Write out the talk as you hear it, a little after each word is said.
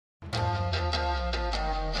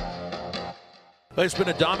Well, it's been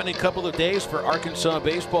a dominant couple of days for Arkansas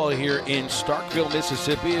baseball here in Starkville,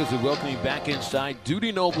 Mississippi, as we welcome you back inside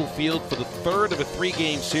Dudy Noble Field for the third of a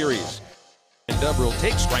three-game series. And Dubber will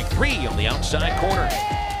take strike three on the outside corner.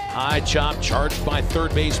 High chop charged by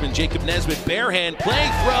third baseman Jacob Nesbitt. Bare hand play,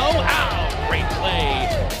 throw, out! Great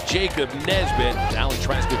play, Jacob Nesbitt. Allen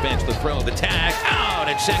tries to advance the throw, the tag, out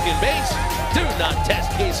at second base. Do not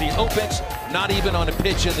test Casey Opitz, not even on a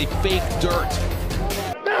pitch in the fake dirt.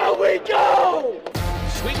 Now we go!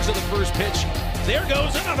 Swings to the first pitch. There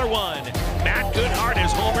goes another one. Matt Goodhart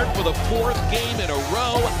has homered for the fourth game in a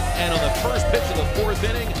row. And on the first pitch of the fourth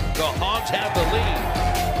inning, the Hogs have the lead.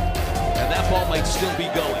 And that ball might still be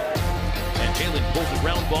going. And Jalen pulls the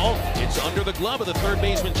ground ball. It's under the glove of the third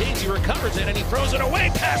baseman, James. He recovers it and he throws it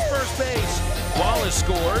away past first base. Wallace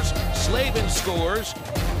scores. Slavin scores.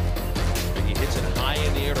 He hits it high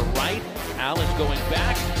in the air to right. Allen's going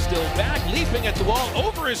back, still back, leaping at the wall,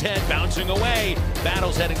 over his head, bouncing away.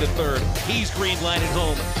 Battle's heading to third. He's green lighted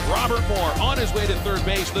home. Robert Moore on his way to third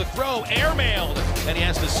base. The throw airmailed, and he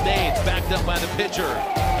has to stay. It's backed up by the pitcher.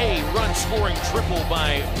 A run-scoring triple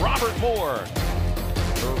by Robert Moore.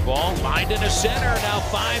 Curveball lined into center, now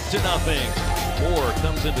 5-0. Moore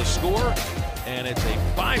comes in to score, and it's a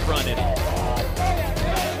 5-run inning.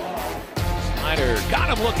 Snyder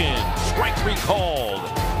got him looking. Strike three called.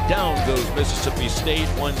 Down goes Mississippi State,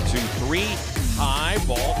 1-2-3, high,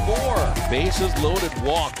 ball four. Bases loaded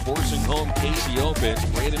walk, forcing home Casey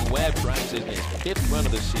Opitz. Braden Webb drives in his fifth run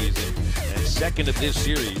of the season and second of this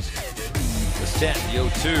series. The set, the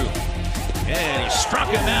 0-2. And he struck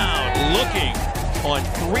him out, looking on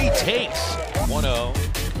three takes. 1-0.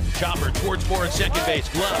 Chopper towards Moore at second base.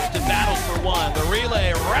 Gloves to Battles for one. The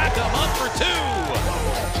relay, rack him up for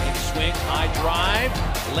two. He swings, high drive,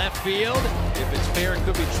 left field. If it's fair, it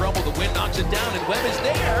could be trouble. The wind knocks it down, and Webb is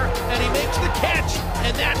there, and he makes the catch,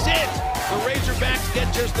 and that's it. The Razorbacks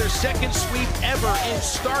get just their second sweep ever in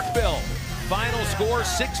Starkville. Final score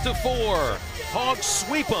 6-4. Hogs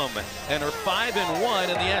sweep them and are 5-1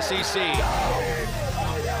 in the SEC.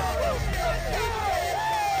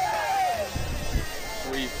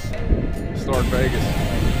 Sweep. Stark Vegas.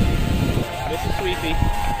 This is Sweepy.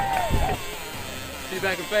 See you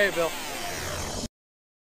back in Fayetteville.